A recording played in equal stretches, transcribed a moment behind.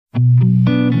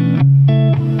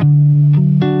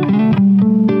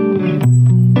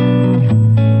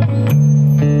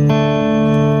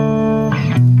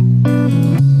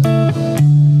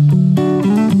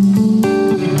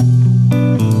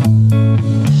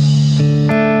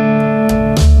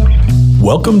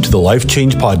Welcome to the Life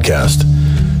Change Podcast.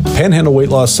 Panhandle Weight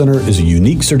Loss Center is a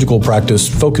unique surgical practice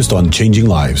focused on changing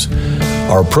lives.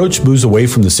 Our approach moves away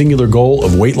from the singular goal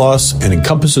of weight loss and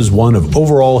encompasses one of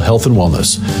overall health and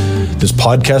wellness. This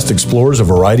podcast explores a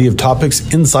variety of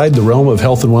topics inside the realm of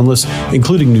health and wellness,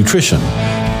 including nutrition,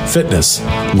 fitness,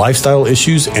 lifestyle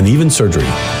issues, and even surgery.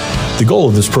 The goal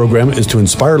of this program is to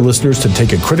inspire listeners to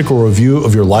take a critical review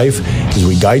of your life as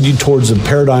we guide you towards a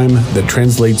paradigm that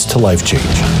translates to life change.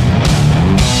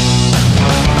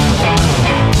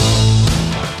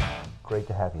 Great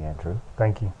to have you, Andrew.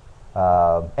 Thank you.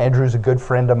 Andrew's a good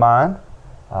friend of mine,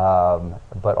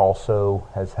 but also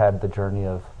has had the journey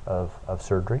of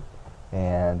surgery.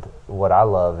 And what I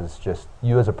love is just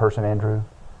you as a person, Andrew,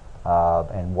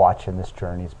 and watching this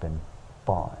journey has been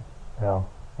fun. Yeah.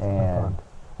 And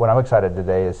what I'm excited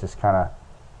today is just kind of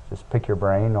just pick your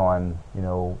brain on, you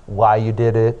know, why you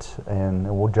did it,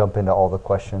 and we'll jump into all the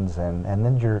questions and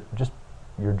then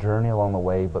your journey along the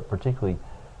way, but particularly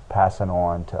passing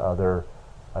on to other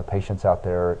patients out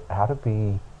there how to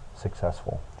be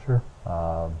successful. Sure.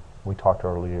 We talked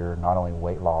earlier, not only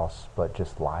weight loss, but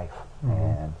just life.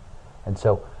 Mm-hmm. And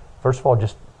so, first of all,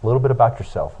 just a little bit about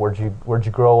yourself. Where'd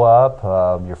you grow up,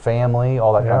 your family,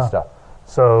 all that kind of stuff?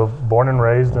 So, born and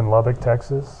raised in Lubbock,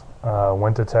 Texas.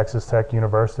 Went to Texas Tech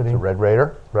University. So Red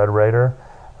Raider? Red Raider.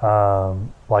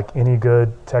 Like any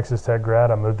good Texas Tech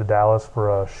grad, I moved to Dallas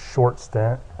for a short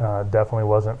stint. Definitely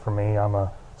wasn't for me. I'm a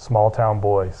small town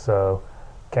boy. So,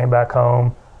 came back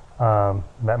home,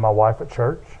 met my wife at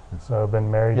church. So, I've been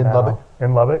married in now. Lubbock?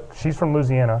 In Lubbock. She's from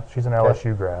Louisiana. She's an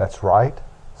LSU grad. That's right.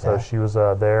 So she was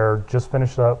there, just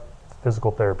finished up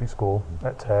physical therapy school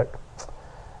at Tech.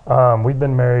 We've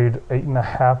been married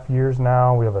 8.5 years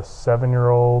now. We have a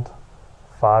 7-year-old,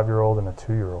 5-year-old, and a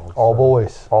 2-year-old. All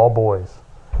boys. All boys.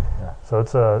 Yeah. So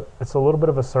it's a little bit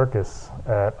of a circus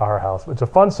at our house. It's a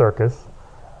fun circus,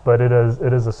 but it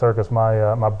is a circus.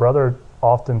 My brother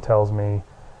often tells me,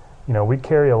 you know, we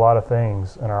carry a lot of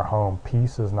things in our home.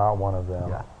 Peace is not one of them.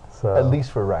 Yeah. So at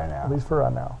least for right now. At least for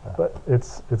right now. Yeah. But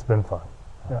it's been fun.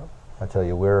 Yeah. I tell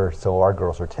you, our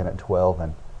girls are 10 and 12,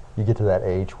 and you get to that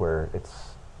age where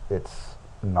it's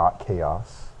not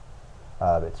chaos,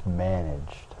 it's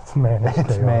managed. It's managed.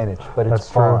 It's managed, but it's That's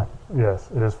fun. True. Yes,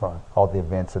 it is fun. All the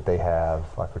events that they have,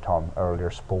 like we were talking earlier,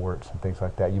 sports and things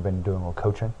like that. You've been doing a little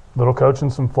coaching? Little coaching,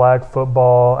 some flag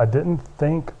football. I didn't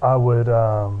think I would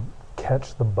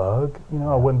catch the bug. You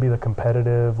know, I wouldn't be the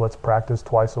competitive, let's practice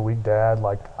twice a week dad.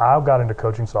 Like, I got into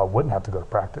coaching so I wouldn't have to go to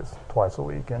practice twice a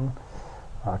week, and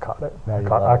I caught it.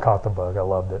 I caught the bug. I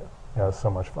loved it. Yeah, it was so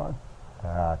much fun.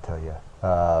 I tell you,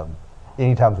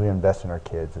 anytime we invest in our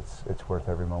kids, it's worth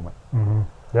every moment. Mm-hmm.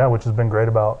 Yeah, which has been great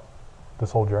about this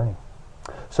whole journey.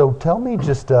 So tell me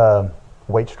just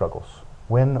weight struggles.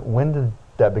 When did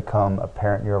that become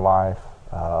apparent in your life?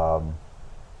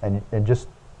 And just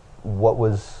what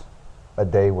was a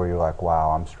day where you're like,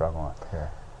 wow, I'm struggling here?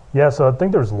 Yeah, so I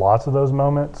think there's lots of those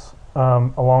moments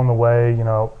along the way. You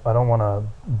know, I don't want to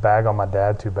bag on my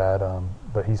dad too bad,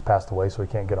 but he's passed away, so he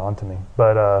can't get on to me.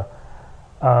 But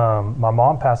my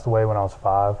mom passed away when I was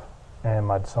 5, and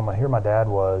my dad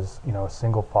was, you know, a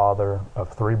single father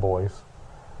of 3 boys.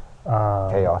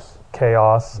 Chaos.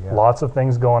 Yeah. Lots of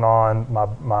things going on.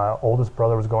 My oldest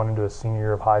brother was going into his senior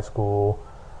year of high school.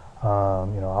 You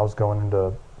know, I was going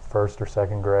into 1st or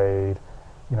 2nd grade.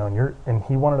 You know, and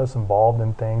he wanted us involved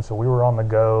in things, so we were on the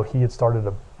go. He had started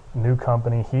a new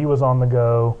company. He was on the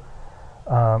go,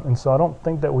 and so I don't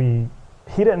think that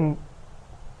he didn't.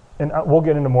 And we'll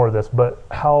get into more of this, but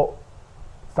how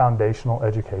foundational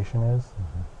education is,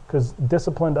 because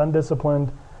disciplined,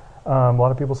 undisciplined. A lot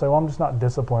of people say, well, I'm just not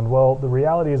disciplined. Well, the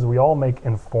reality is we all make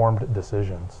informed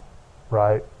decisions,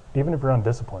 right? Even if you're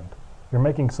undisciplined, you're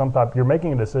making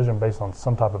a decision based on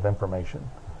some type of information.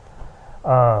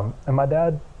 And my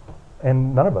dad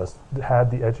and none of us had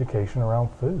the education around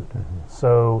food.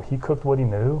 So he cooked what he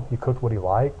knew, he cooked what he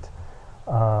liked.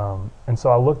 And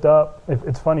so I looked up,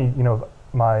 it's funny, you know,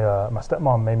 my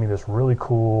stepmom made me this really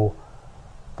cool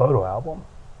photo album,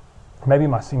 maybe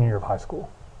my senior year of high school.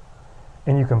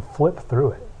 And you can flip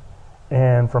through it.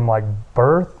 And from like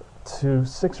birth to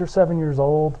 6 or 7 years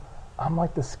old, I'm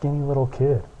like the skinny little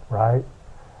kid, right?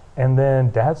 And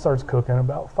then dad starts cooking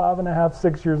about 5.5,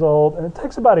 6 years old, and it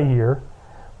takes about a year,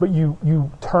 but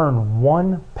you turn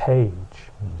one page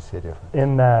you see a difference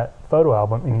in that photo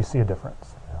album and you see a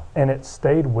difference. Yeah. And it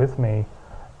stayed with me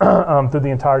through the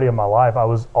entirety of my life. I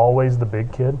was always the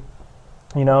big kid,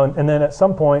 you know, and then at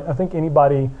some point, I think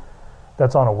anybody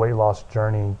that's on a weight loss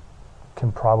journey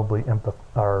can probably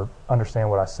understand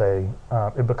what I say.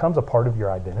 It becomes a part of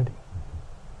your identity.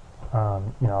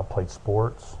 You know, I played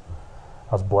sports.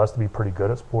 I was blessed to be pretty good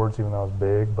at sports, even though I was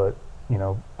big, but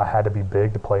I had to be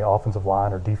big to play offensive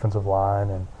line or defensive line,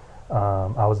 and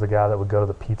I was the guy that would go to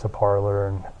the pizza parlor,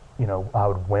 and I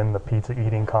would win the pizza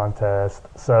eating contest.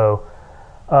 So,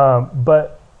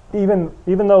 but even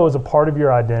though it was a part of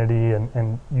your identity,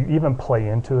 and you even play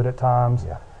into it at times,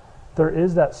 there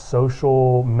is that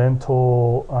social,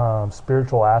 mental,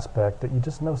 spiritual aspect that you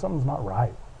just know something's not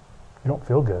right. You don't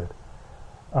feel good.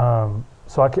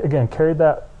 So I, again, carried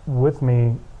that with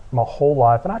me my whole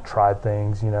life, and I tried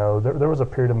things. There was a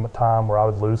period of time where I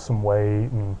would lose some weight,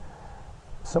 and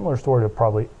similar story to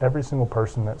probably every single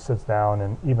person that sits down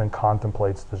and even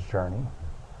contemplates this journey.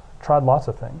 Tried lots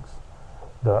of things,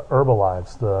 the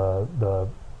Herbalives, the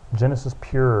Genesis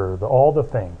Pure, all the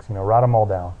things. Write them all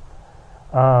down.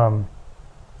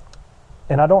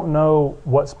 And I don't know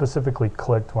what specifically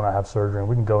clicked when I have surgery, and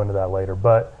we can go into that later.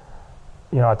 But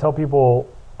I tell people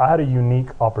I had a unique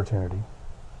opportunity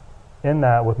in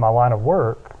that with my line of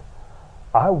work,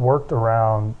 I worked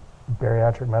around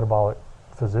bariatric metabolic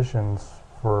physicians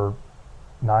for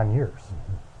 9 years.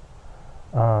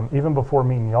 Even before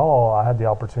meeting y'all, I had the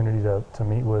opportunity to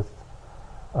meet with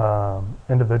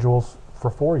individuals for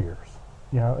 4 years.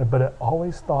 But I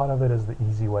always thought of it as the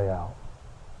easy way out,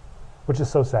 which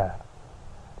is so sad.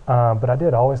 But I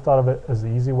always thought of it as the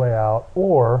easy way out,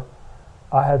 or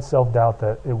I had self-doubt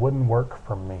that it wouldn't work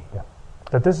for me.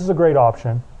 That this is a great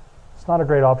option. It's not a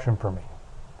great option for me.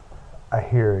 I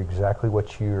hear exactly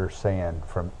what you're saying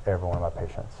from every one of my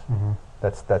patients.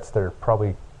 That's their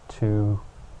probably two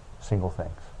single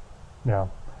things. Yeah.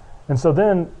 And so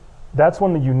then that's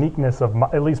when the uniqueness of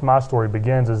at least my story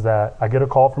begins, is that I get a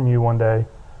call from you one day,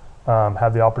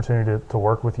 have the opportunity to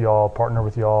work with y'all, partner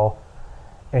with y'all.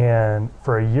 And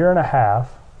for a year and a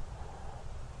half,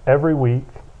 every week,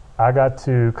 I got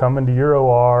to come into your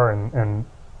OR and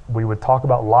we would talk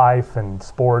about life and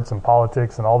sports and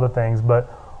politics and all the things.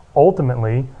 But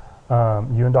ultimately,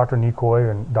 you and Dr. Nikoy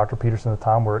and Dr. Peterson at the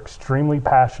time were extremely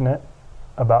passionate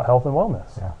about health and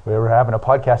wellness. Yeah, we were having a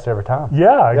podcast every time.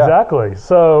 Yeah, exactly.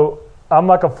 So I'm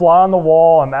like a fly on the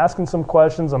wall. I'm asking some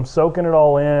questions. I'm soaking it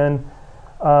all in.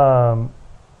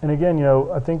 And again,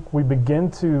 I think we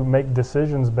begin to make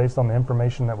decisions based on the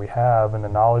information that we have and the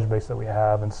knowledge base that we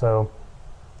have. And so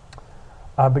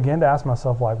I began to ask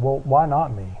myself, like, well, why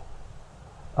not me?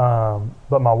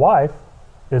 But my wife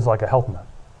is like a health nut.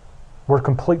 We're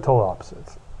complete total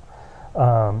opposites.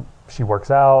 She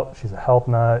works out. She's a health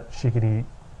nut. She could eat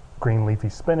green leafy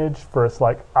spinach for us.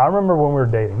 Like, I remember when we were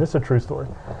dating, this is a true story.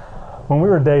 When we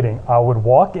were dating, I would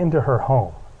walk into her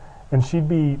home and she'd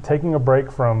be taking a break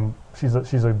from, she's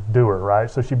a doer, right?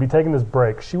 So she'd be taking this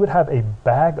break. She would have a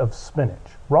bag of spinach,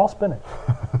 raw spinach,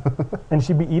 and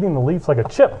she'd be eating the leaves like a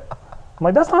chip. I'm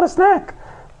like, that's not a snack.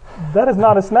 That is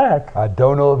not a snack. I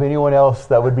don't know of anyone else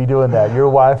that would be doing that. Your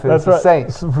wife is a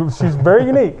saint. She's very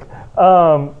unique.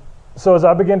 So as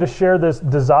I began to share this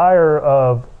desire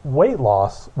of weight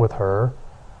loss with her,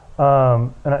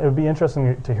 and it would be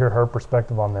interesting to hear her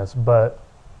perspective on this, but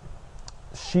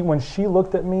when she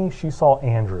looked at me, she saw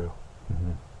Andrew.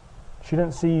 She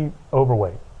didn't see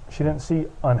overweight. She didn't see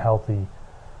unhealthy.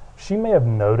 She may have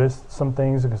noticed some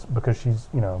things because she's,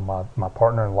 my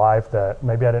partner in life, that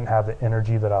maybe I didn't have the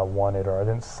energy that I wanted, or I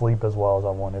didn't sleep as well as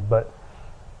I wanted, but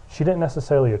she didn't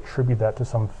necessarily attribute that to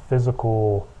some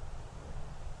physical,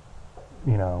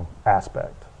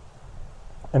 aspect.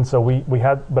 And so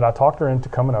but I talked her into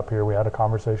coming up here. We had a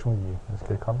conversation with you. It was a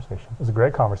good conversation. It was a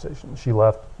great conversation. She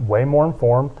left way more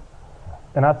informed.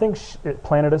 And I think it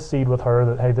planted a seed with her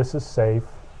that, hey, this is safe,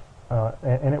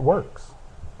 and it works.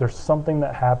 There's something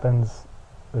that happens.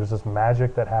 There's this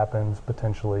magic that happens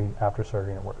potentially after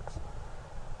surgery, and it works.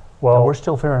 Well, and we're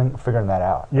still figuring that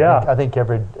out. Yeah, I think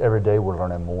every day we're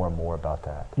learning more and more about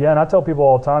that. Yeah, and I tell people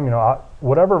all the time,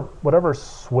 whatever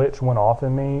switch went off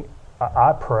in me,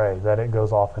 I pray that it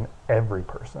goes off in every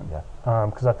person. Yeah.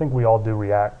 Because I think we all do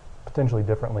react potentially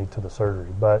differently to the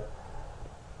surgery. But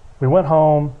we went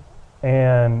home,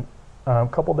 and a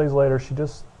couple days later, she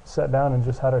just sat down and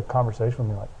just had a conversation with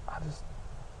me, like,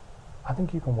 I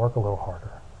think you can work a little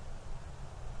harder.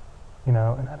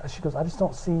 And she goes, I just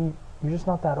don't see, you're just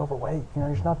not that overweight. You're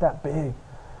just not that big.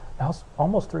 I was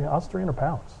 300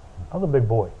 pounds. I was a big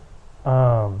boy.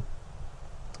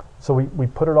 So we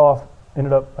put it off,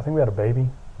 ended up, I think we had a baby.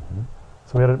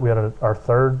 So we had our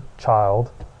third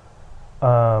child.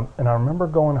 And I remember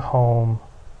going home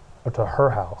to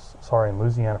her house, in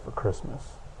Louisiana for Christmas.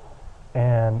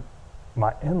 And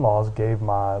my in-laws gave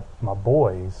my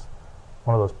boys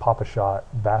one of those Pop-A-Shot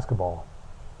basketball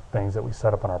things that we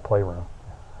set up in our playroom.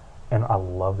 And I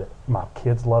loved it. My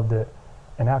kids loved it.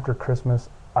 And after Christmas,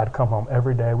 I'd come home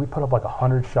every day. We put up like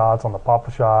 100 shots on the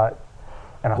Papa shot,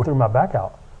 and I threw my back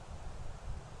out.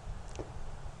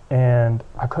 And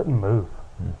I couldn't move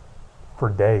for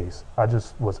days. I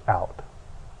just was out.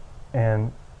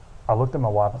 And I looked at my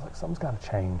wife, I was like, something's got to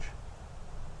change.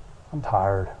 I'm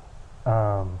tired.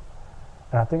 And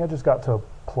I think I just got to a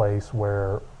place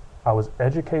where I was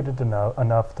educated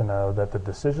enough to know that the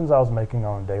decisions I was making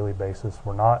on a daily basis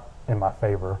were not in my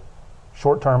favor,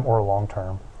 short term or long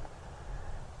term.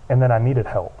 And then I needed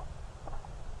help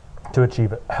to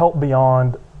achieve it. Help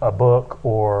beyond a book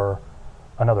or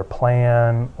another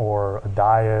plan or a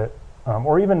diet,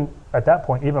 or even at that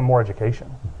point, even more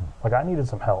education. Like I needed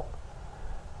some help.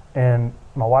 And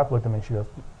my wife looked at me and she goes,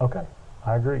 okay,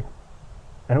 I agree.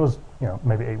 And it was,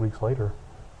 maybe 8 weeks later,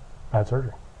 I had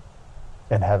surgery.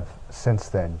 And have since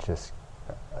then, just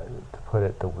to put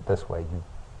it this way, you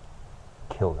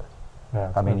killed it.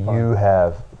 Yeah, I mean, you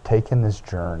have taken this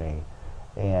journey,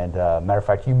 and matter of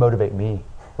fact, you motivate me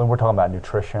when we're talking about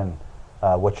nutrition,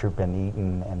 what you've been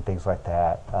eating and things like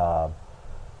that,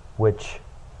 which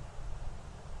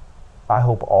I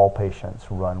hope all patients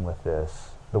run with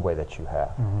this the way that you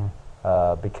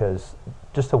have, because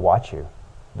just to watch you,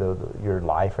 your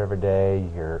life every day,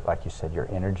 your, like you said, your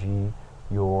energy,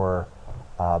 your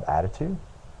attitude,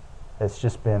 it's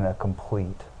just been a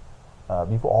complete,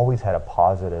 you've always had a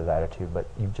positive attitude, but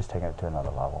you've just taken it to another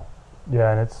level.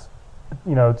 Yeah, and it's,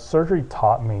 surgery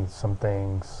taught me some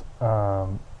things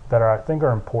that I think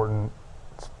are important,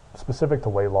 specific to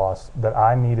weight loss, that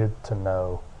I needed to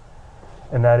know.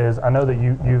 And that is, I know that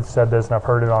you've said this, and I've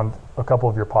heard it on a couple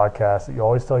of your podcasts, that you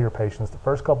always tell your patients the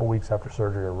first couple weeks after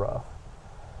surgery are rough.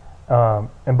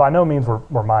 And by no means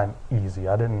were mine easy.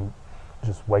 I didn't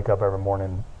just wake up every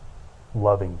morning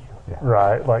loving you,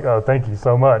 right? Like, oh, thank you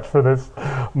so much for this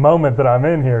moment that I'm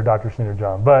in here, Dr. Senior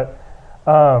John. But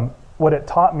what it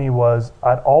taught me was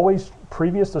I'd always,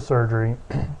 previous to surgery,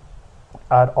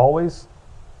 I'd always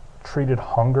treated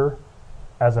hunger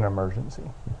as an emergency.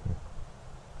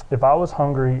 If I was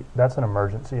hungry, that's an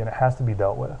emergency and it has to be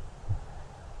dealt with.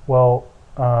 Well,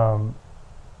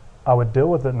 I would deal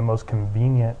with it in the most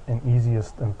convenient and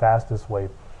easiest and fastest way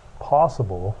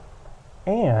possible.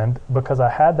 And because I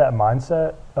had that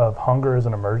mindset of hunger as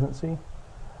an emergency,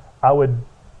 I would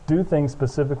do things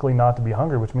specifically not to be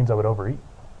hungry, which means I would overeat.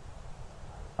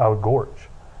 I would gorge.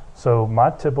 So my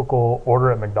typical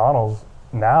order at McDonald's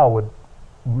now would,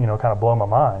 kind of blow my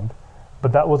mind.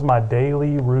 But that was my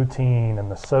daily routine, and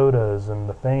the sodas and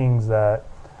the things that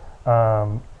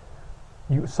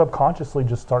you subconsciously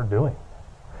just start doing.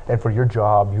 And for your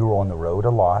job, you were on the road a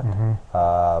lot.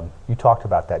 You talked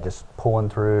about that, just pulling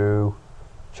through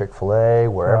Chick-fil-A,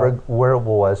 where it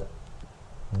was,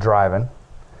 driving.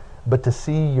 But to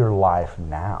see your life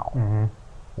now,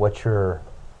 what you're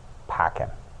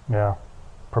packing,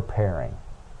 preparing,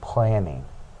 planning,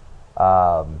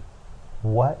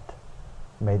 what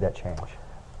made that change?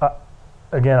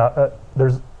 Again, I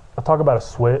talk about a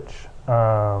switch.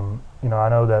 I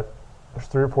know that there's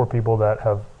 3 or 4 people that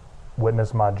have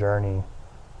witnessed my journey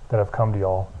that have come to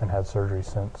y'all and had surgery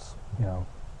since,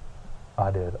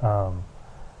 I did.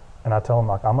 And I tell them,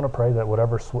 like, I'm going to pray that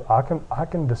whatever, I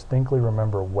can distinctly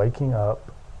remember waking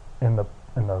up in the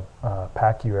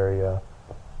PACU area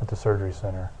at the surgery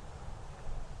center.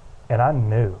 And I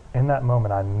knew, in that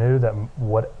moment, that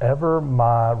whatever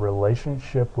my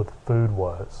relationship with food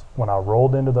was when I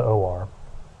rolled into the OR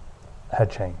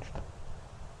had changed.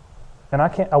 And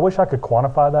I wish I could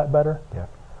quantify that better.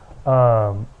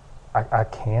 I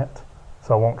can't,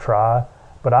 so I won't try.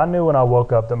 But I knew when I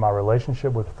woke up that my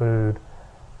relationship with food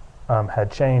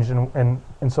had changed. And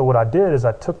so what I did is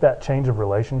I took that change of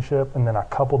relationship and then I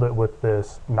coupled it with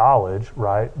this knowledge,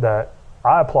 right, that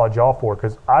I applaud y'all for,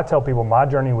 because I tell people my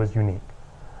journey was unique.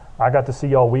 I got to see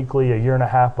y'all weekly a year and a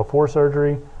half before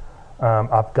surgery.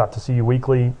 I've got to see you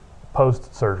weekly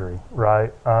post-surgery,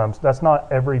 right? So that's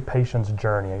not every patient's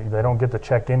journey. They don't get to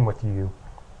check in with you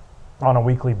on a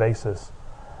weekly basis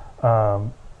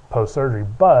post-surgery.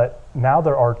 But now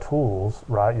there are tools,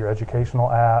 right? Your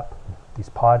educational app, these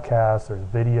podcasts, there's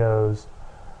videos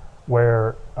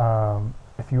where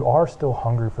if you are still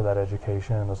hungry for that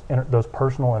education and those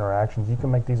personal interactions, you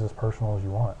can make these as personal as you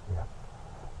want.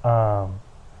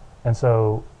 And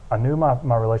so I knew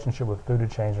my relationship with food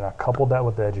had changed, and I coupled that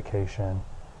with the education,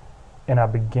 and I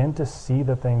began to see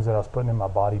the things that I was putting in my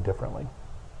body differently.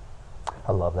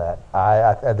 I love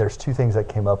that. There's 2 things that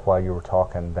came up while you were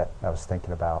talking that I was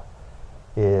thinking about.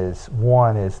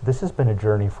 One is this has been a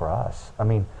journey for us. I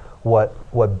mean, what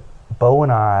Bo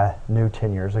and I knew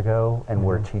 10 years ago and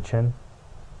we're teaching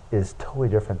is totally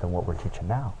different than what we're teaching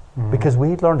now, because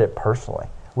we learned it personally.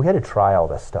 We had to try all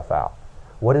this stuff out.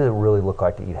 what does it really look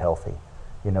like to eat healthy?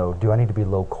 You know, do I need to be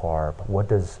low carb? What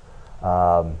does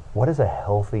a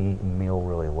healthy meal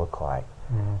really look like?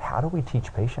 How do we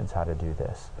teach patients how to do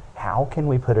this? How can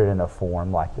we put it in a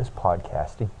form like this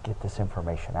podcast to get this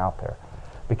information out there?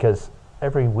 Because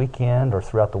every weekend or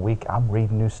throughout the week, I'm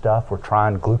reading new stuff. We're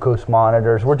trying glucose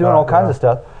monitors. We're doing all kinds of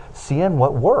stuff, seeing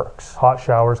what works. Hot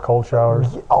showers, cold showers.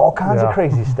 All kinds of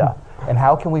crazy stuff. And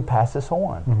how can we pass this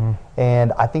on?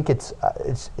 And I think it's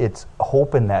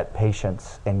hoping that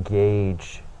patients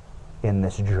engage in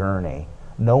this journey,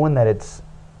 knowing that it's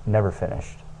never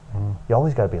finished. You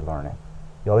always got to be learning.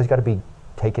 You always got to be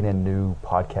taking in new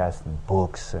podcasts and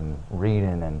books and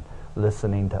reading and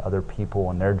listening to other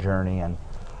people and their journey. And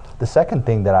the second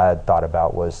thing that I had thought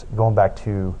about was going back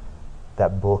to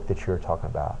that book that you were talking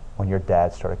about when your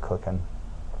dad started cooking.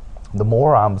 The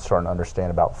more I'm starting to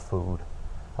understand about food,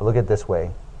 I look at it this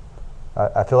way.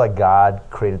 I feel like God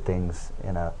created things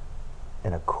in a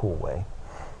cool way.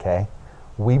 Okay,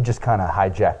 we've just kind of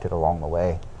hijacked it along the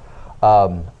way.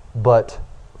 But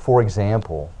for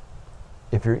example,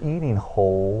 if you're eating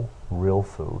whole, real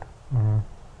food,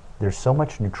 there's so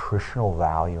much nutritional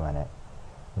value in it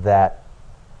that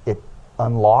it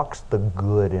unlocks the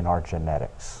good in our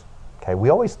genetics. Okay, we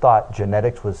always thought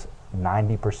genetics was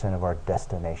 90% of our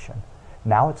destination.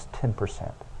 Now it's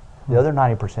 10%. The other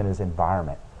 90% is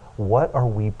environment. What are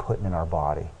we putting in our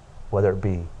body? Whether it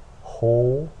be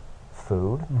whole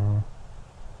food,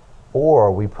 or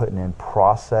are we putting in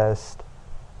processed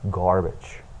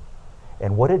garbage?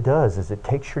 And what it does is it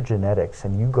takes your genetics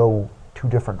and you go two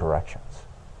different directions.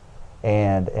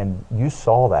 And you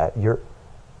saw that. Your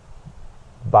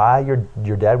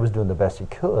dad was doing the best he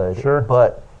could,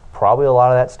 but probably a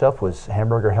lot of that stuff was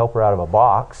hamburger helper out of a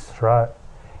box. That's right.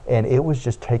 And it was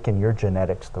just taking your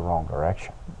genetics the wrong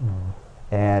direction.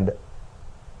 And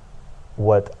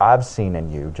what I've seen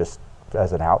in you, just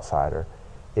as an outsider,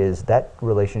 is that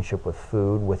relationship with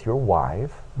food, with your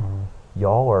wife.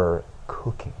 Y'all are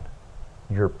cooking.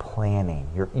 You're planning.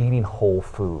 You're eating whole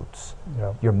foods.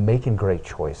 You're making great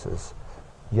choices.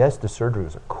 Yes, the surgery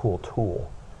was a cool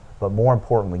tool, but more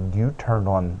importantly, you turned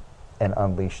on and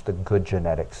unleashed the good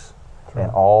genetics and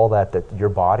all that your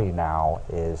body now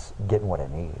is getting what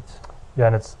it needs. Yeah,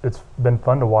 and it's been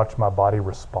fun to watch my body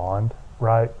respond,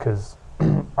 right? Because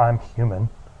I'm human.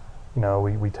 You know,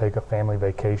 we take a family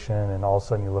vacation and all of a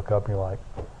sudden you look up and you're like,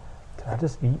 did I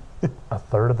just eat a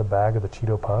third of the bag of the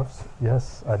Cheeto Puffs?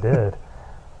 Yes, I did.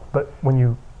 But when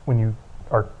you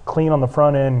are clean on the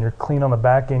front end and you're clean on the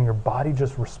back end, your body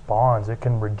just responds. It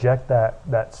can reject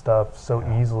that stuff so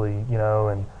easily, you know,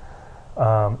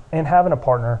 and having a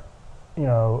partner, you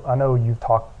know, I know you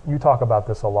talk about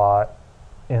this a lot,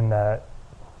 in that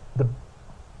the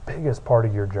biggest part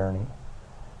of your journey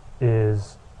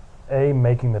is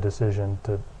making the decision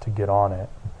to get on it.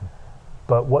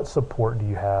 But what support do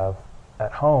you have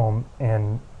at home?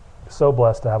 And so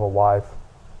blessed to have a wife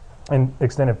and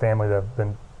extended family that have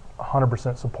been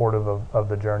 100% supportive of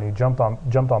the journey, jumped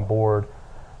on board.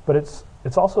 But it's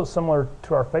also similar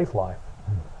to our faith life.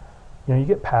 You know, you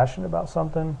get passionate about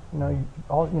something. You know,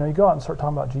 you go out and start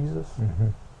talking about Jesus.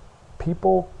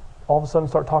 People all of a sudden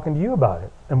start talking to you about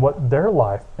it and what their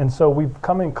life. And so we've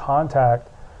come in contact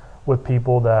with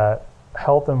people that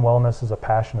health and wellness is a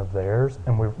passion of theirs,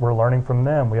 and we're learning from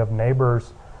them. We have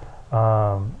neighbors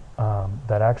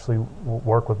that actually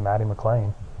work with Maddie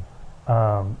McLean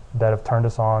that have turned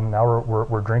us on. Now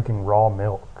we're drinking raw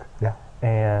milk.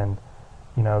 And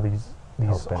you know, these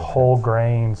whole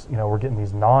grains. You know, we're getting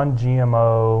these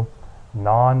non-GMO,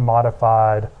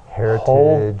 non-modified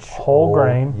heritage whole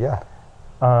grain.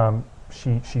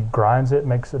 She grinds it,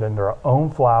 makes it into her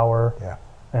own flour.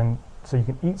 And so you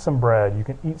can eat some bread, you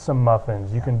can eat some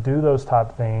muffins, you can do those type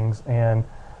of things, and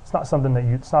it's not something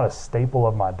it's not a staple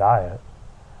of my diet.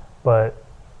 But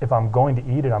if I'm going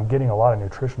to eat it, I'm getting a lot of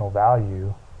nutritional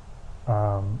value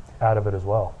out of it as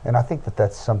well. And I think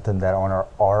that's something that on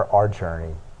our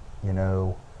journey, you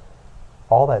know,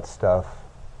 all that stuff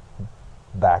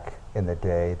back in the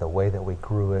day, the way that we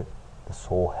grew it, the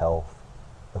soil health,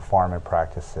 the farming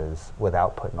practices,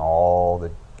 without putting all the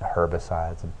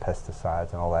herbicides and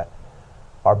pesticides and all that,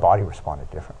 our body responded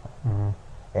differently.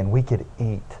 And we could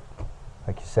eat,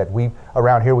 like you said,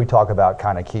 around here we talk about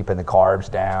kind of keeping the carbs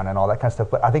down and all that kind of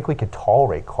stuff, but I think we could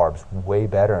tolerate carbs way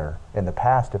better in the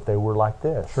past if they were like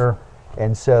this.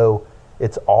 And so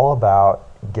it's all about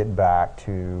getting back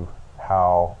to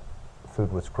how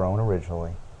food was grown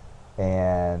originally,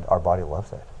 and our body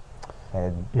loves it.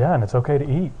 And and it's okay to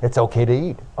eat. It's okay to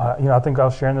eat. You know, I think I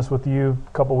was sharing this with you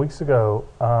a couple weeks ago.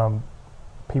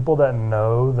 People that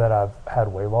know that I've had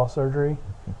weight loss surgery,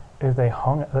 if they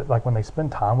like when they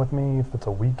spend time with me, if it's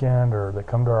a weekend or they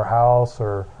come to our house,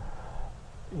 or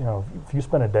if you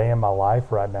spend a day in my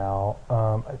life right now,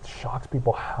 it shocks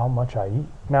people how much I eat.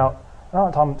 Now, I'm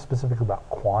not talking specifically about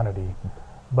quantity,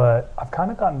 but I've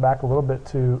kind of gotten back a little bit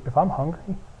to, if I'm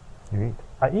hungry, you eat.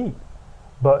 I eat.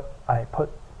 But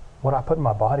what I put in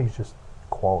my body is just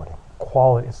Quality.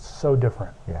 It's so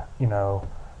different. Yeah.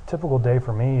 Typical day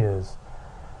for me is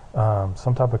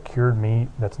some type of cured meat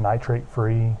that's nitrate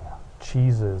free,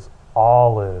 cheeses,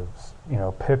 olives,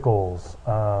 pickles.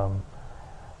 I'm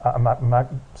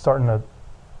starting to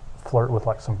flirt with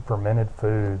like some fermented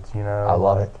foods. I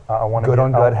love it. I want good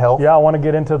on gut health. Yeah, I want to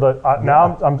get into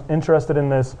now. I'm interested in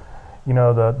this.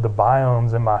 The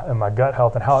biomes in my gut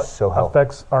health and how it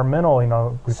affects our mental.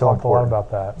 We've talked a lot about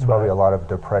that. It's probably a lot of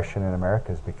depression in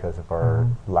America is because of our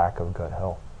lack of gut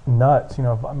health. Nuts.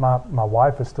 My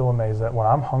wife is still amazed that when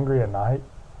I'm hungry at night,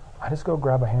 I just go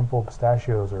grab a handful of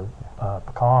pistachios or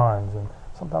pecans, and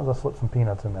sometimes I slip some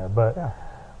peanuts in there. But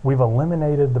we've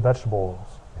eliminated the vegetables.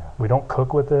 Yeah. We don't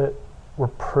cook with it. We're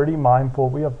pretty mindful.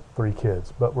 We have 3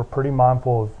 kids, but we're pretty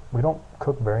mindful of, we don't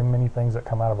cook very many things that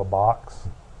come out of a box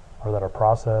or that are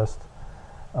processed.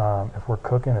 If we're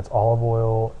cooking, it's olive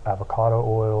oil, avocado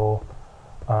oil.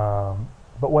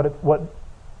 But what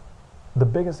the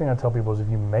biggest thing I tell people is, if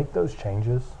you make those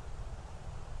changes,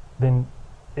 then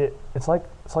it's like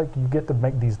you get to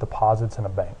make these deposits in a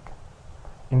bank,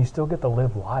 and you still get to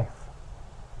live life.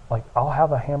 Like, I'll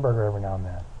have a hamburger every now and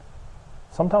then.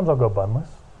 Sometimes I'll go bunless,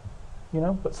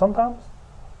 but sometimes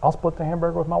I'll split the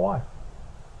hamburger with my wife,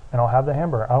 and I'll have the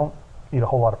hamburger. I don't eat a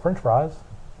whole lot of French fries,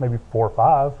 maybe 4 or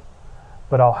 5,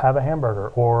 but I'll have a hamburger,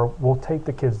 or we'll take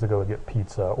the kids to go get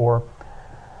pizza, or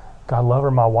God love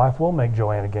her, my wife will make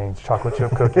Joanna Gaines chocolate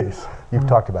chip cookies. You've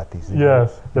talked about these.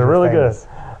 Yes, they're really good.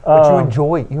 But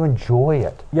you enjoy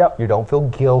it. Yep. You don't feel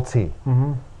guilty.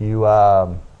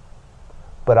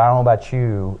 But I don't know about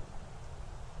you.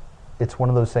 It's one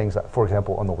of those things, for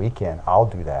example, on the weekend, I'll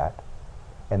do that.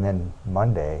 And then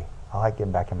Monday, I like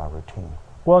getting back in my routine.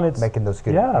 Well, and it's making those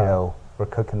good, we're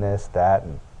cooking this, that.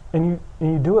 And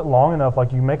you do it long enough,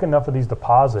 like you make enough of these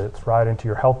deposits, right, into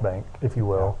your health bank, if you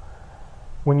will. Yeah.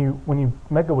 When you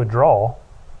make a withdrawal,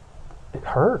 it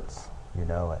hurts. You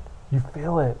know it. You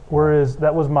feel it. Whereas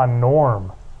that was my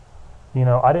norm.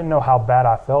 I didn't know how bad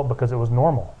I felt because it was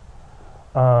normal.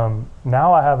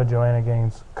 Now I have a Joanna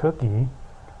Gaines cookie,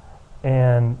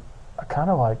 and I kind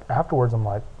of like, afterwards I'm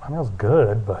like, I mean, it was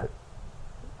good, but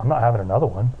I'm not having another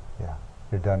one. Yeah.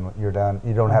 You're done.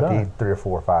 You don't have to eat 3 or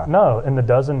 4 or 5. No, and the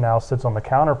dozen now sits on the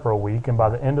counter for a week, and by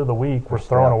the end of the week, we're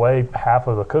throwing away half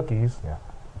of the cookies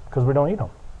because we don't eat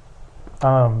them.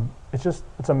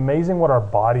 It's amazing what our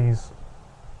bodies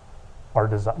are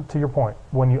designed. To your point,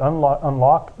 when you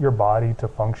unlock your body to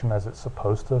function as it's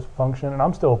supposed to function, and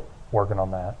I'm still working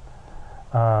on that,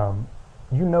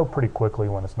 pretty quickly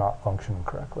when it's not functioning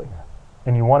correctly,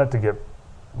 and you want it to get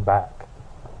back.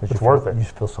 It's worth it. You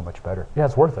feel so much better. Yeah,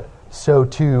 it's worth it. So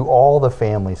to all the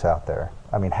families out there,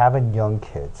 I mean, having young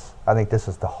kids, I think this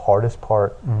is the hardest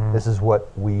part. This is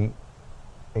what we,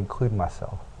 include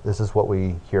myself, this is what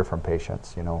we hear from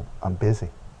patients. I'm busy.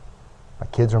 My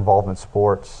kids are involved in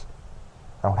sports.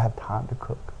 I don't have time to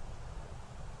cook.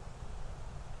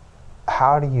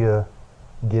 How do you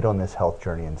get on this health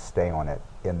journey and stay on it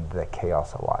in the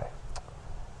chaos of life?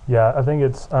 Yeah, I think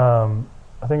it's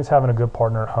having a good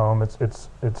partner at home. It's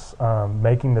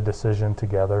making the decision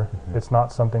together. It's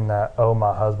not something that,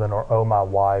 my husband or my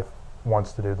wife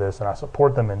wants to do this and I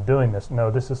support them in doing this.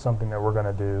 No, this is something that we're going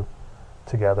to do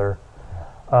together.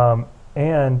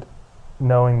 And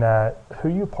knowing that who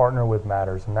you partner with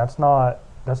matters, and that's not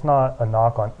a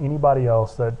knock on anybody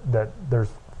else. That there's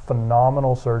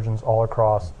phenomenal surgeons all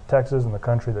across Texas and the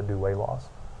country that do weight loss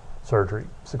surgery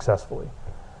successfully.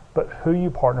 But who you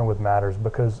partner with matters,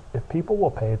 because if people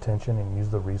will pay attention and use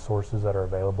the resources that are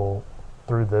available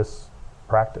through this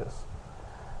practice,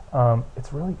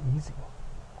 it's really easy.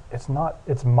 It's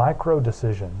micro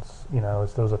decisions,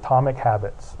 it's those atomic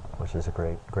habits. Which is a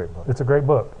great book. It's a great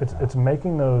book. It's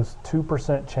making those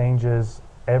 2% changes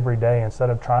every day instead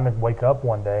of trying to wake up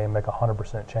one day and make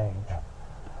 100% change.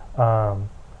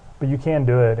 But you can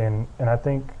do it, and I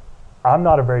think I'm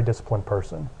not a very disciplined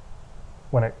person.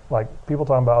 When it, like, people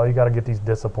talking about, you got to get these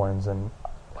disciplines, and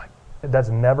like, that's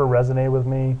never resonated with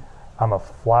me. I'm a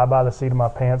fly by the seat of my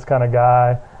pants kind of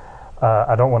guy.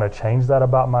 I don't want to change that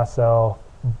about myself,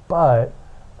 but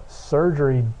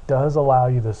surgery does allow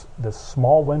you this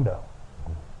small window.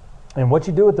 And what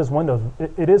you do with this window,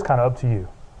 it is kind of up to you.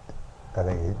 I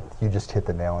think you just hit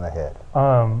the nail on the head.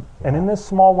 And in this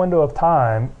small window of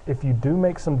time, if you do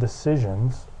make some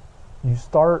decisions, you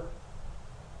start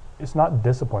it's not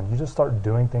discipline. You just start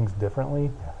doing things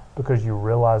differently because you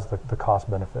realize the cost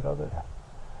benefit of it.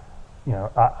 You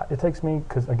know, it takes me,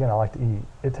 because again, I like to eat.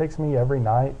 It takes me every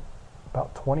night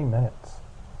about 20 minutes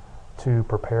to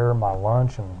prepare my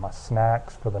lunch and my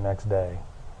snacks for the next day.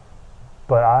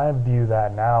 But I view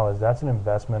that now as that's an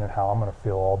investment in how I'm going to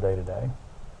feel all day today.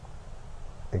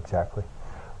 Exactly.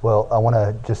 Well, I want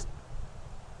to just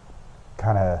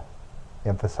kind of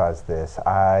emphasize this.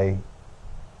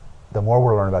 The more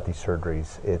we're learning about these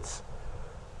surgeries,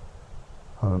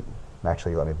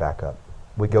 actually, let me back up.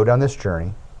 We go down this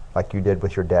journey, like you did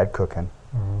with your dad cooking.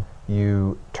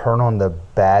 You turn on the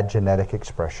bad genetic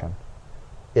expression.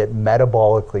 It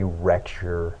metabolically wrecks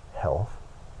your health.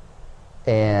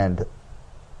 And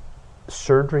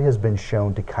surgery has been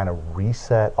shown to kind of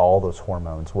reset all those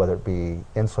hormones, whether it be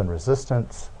insulin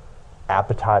resistance,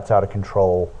 appetite's out of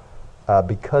control,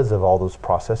 because of all those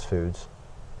processed foods.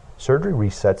 Surgery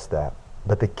resets that.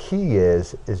 But the key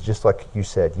is just like you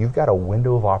said, you've got a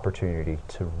window of opportunity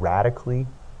to radically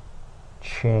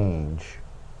change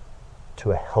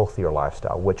to a healthier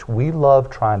lifestyle, which we love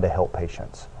trying to help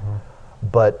patients.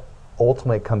 But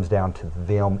ultimately it comes down to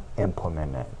them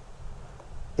implementing it.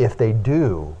 If they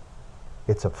do,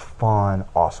 it's a fun,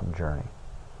 awesome journey.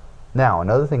 Now,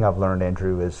 another thing I've learned,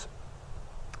 Andrew, is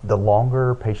the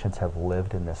longer patients have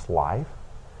lived in this life,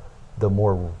 the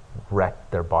more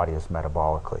wrecked their body is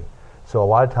metabolically. So a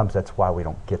lot of times that's why we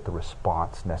don't get the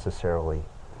response necessarily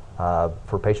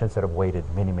for patients that have waited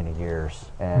many, many years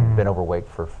and been overweight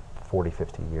for 40,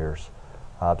 50 years.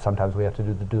 Sometimes we have to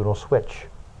do the doodle switch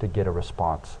to get a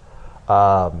response.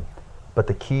 But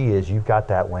the key is you've got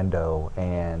that window,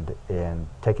 and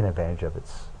taking advantage of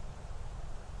it's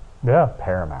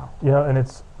paramount. You know, and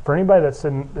it's for anybody that's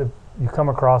sitting, if you come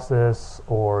across this,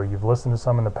 or you've listened to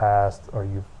some in the past, or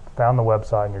you've found the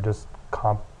website and you're just,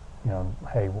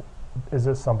 hey, is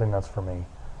this something that's for me?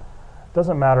 It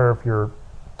doesn't matter if you're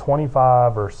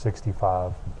 25 or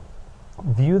 65.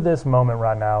 View this moment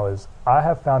right now as I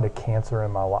have found a cancer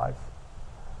in my life.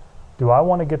 Do I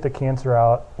want to get the cancer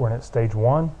out when it's stage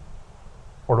 1,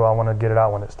 or do I want to get it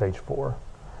out when it's stage 4?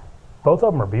 Both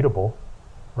of them are beatable,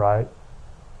 right?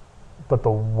 But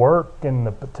the work and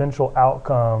the potential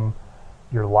outcome,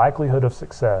 your likelihood of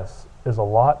success is a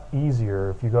lot easier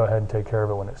if you go ahead and take care of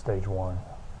it when it's stage 1.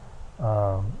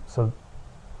 So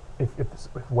if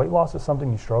weight loss is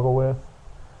something you struggle with,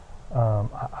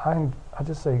 I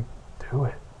just say do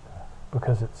it,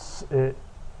 because it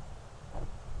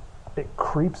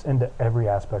creeps into every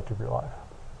aspect of your life.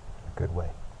 A good way.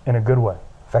 In a good way.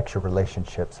 Affects your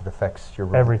relationships. It affects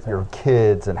everything. Your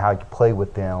kids and how you play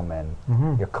with them, and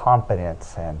your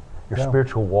confidence and your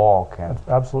spiritual walk. And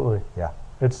absolutely. Yeah.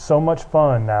 It's so much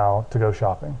fun now to go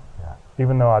shopping. Yeah.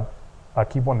 Even though I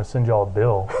keep wanting to send y'all a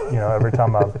bill, every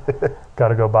time I've got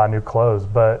to go buy new clothes.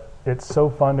 But it's so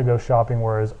fun to go shopping,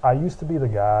 whereas I used to be the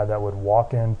guy that would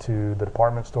walk into the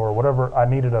department store or whatever, I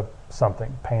needed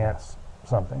something, pants,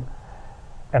 something,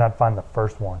 and I'd find the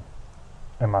first one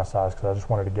in my size because I just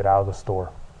wanted to get out of the store.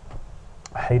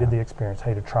 I hated the experience,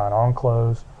 hated trying on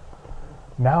clothes.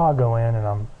 Now I go in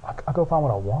and I go find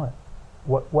what I want.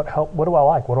 What do I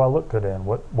like? What do I look good in?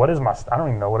 What is my? I don't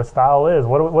even know what a style is.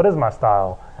 What is my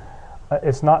style?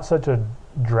 It's not such a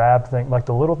drab thing. Like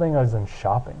the little thing is in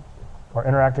shopping, or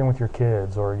interacting with your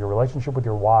kids, or your relationship with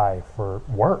your wife, or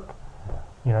work.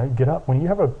 You get up when you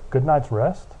have a good night's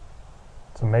rest.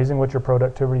 It's amazing what your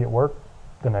productivity at work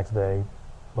the next day.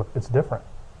 Look, it's different.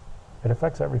 It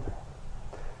affects everything.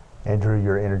 Andrew,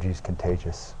 your energy is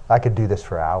contagious. I could do this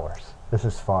for hours. This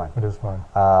is fun. It is fun.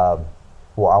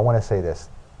 Well, I want to say this.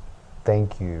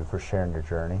 Thank you for sharing your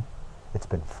journey. It's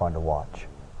been fun to watch.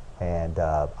 And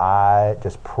I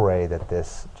just pray that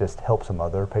this just helps some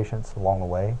other patients along the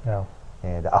way. Yeah.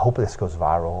 And I hope this goes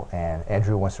viral. And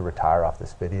Andrew wants to retire off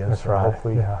this video. That's so right.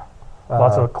 Hopefully, yeah.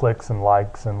 Lots of clicks and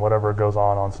likes and whatever goes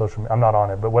on social media. I'm not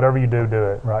on it, but whatever you do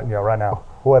it right now.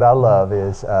 What I love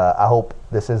is I hope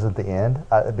this isn't the end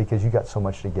because you got so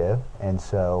much to give. And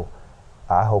so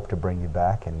I hope to bring you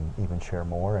back and even share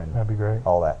more. And that'd be great.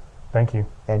 All that. Thank you.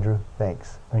 Andrew,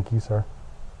 thanks. Thank you, sir.